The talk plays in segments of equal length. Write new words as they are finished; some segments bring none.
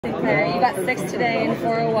Sinclaire, you got 6th today in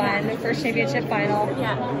 401, first championship final.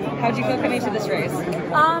 Yeah. How'd you feel coming to this race?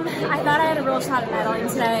 I thought I had a real shot at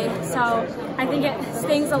medaling today, so I think it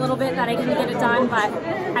stings a little bit that I didn't get it done, but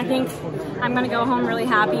I think I'm going to go home really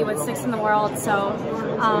happy with 6th in the world. So,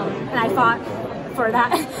 and I fought for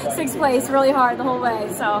that 6th place really hard the whole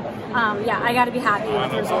way. So, yeah, I got to be happy with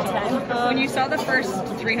the result today. When you saw the first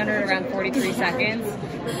 300 around 43 seconds,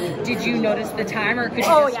 did you notice the time, or could you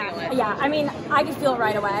just feel it? Yeah, I mean, I could feel it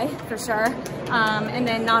right away, for sure. And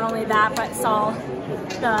then not only that, but saw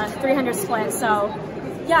the 300 split. So,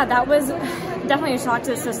 yeah, that was definitely a shock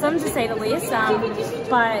to the system, to say the least.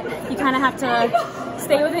 But you kind of have to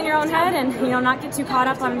stay within your own head and, you know, not get too caught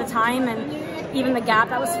up on the time and even the gap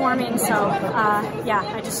that was forming. So, yeah,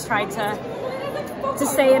 I just tried to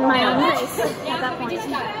stay in my own race at that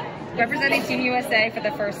point. Representing Team USA for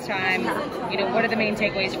the first time, you know, what are the main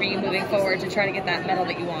takeaways for you moving forward to try to get that medal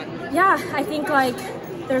that you want? Yeah, I think, like,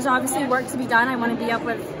 there's obviously work to be done. I want to be up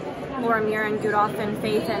with Laura Muir and Gudolf and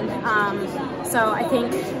Faith, and so I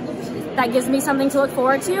think that gives me something to look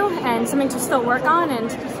forward to and something to still work on. And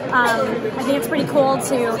I think it's pretty cool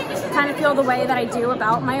to kind of feel the way that I do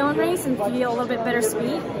about my own race and feel a little bit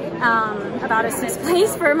bittersweet about a 6th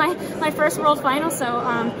place for my first world final. So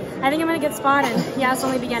I think I'm in a good spot, and yeah, it's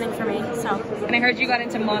only beginning for me. So. And I heard you got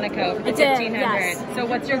into Monaco for the 1500. Yes. So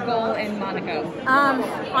what's your goal in Monaco?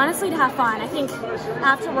 Honestly, to have fun. I think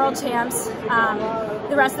after World Champs,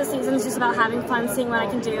 the rest of the season is just about having fun, seeing what I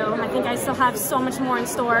can do. I think I still have so much more in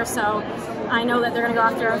store, so I know that they're going to go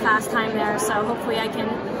after a fast time there. So hopefully I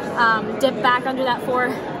can dip back under that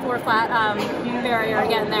four flat barrier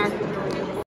again there.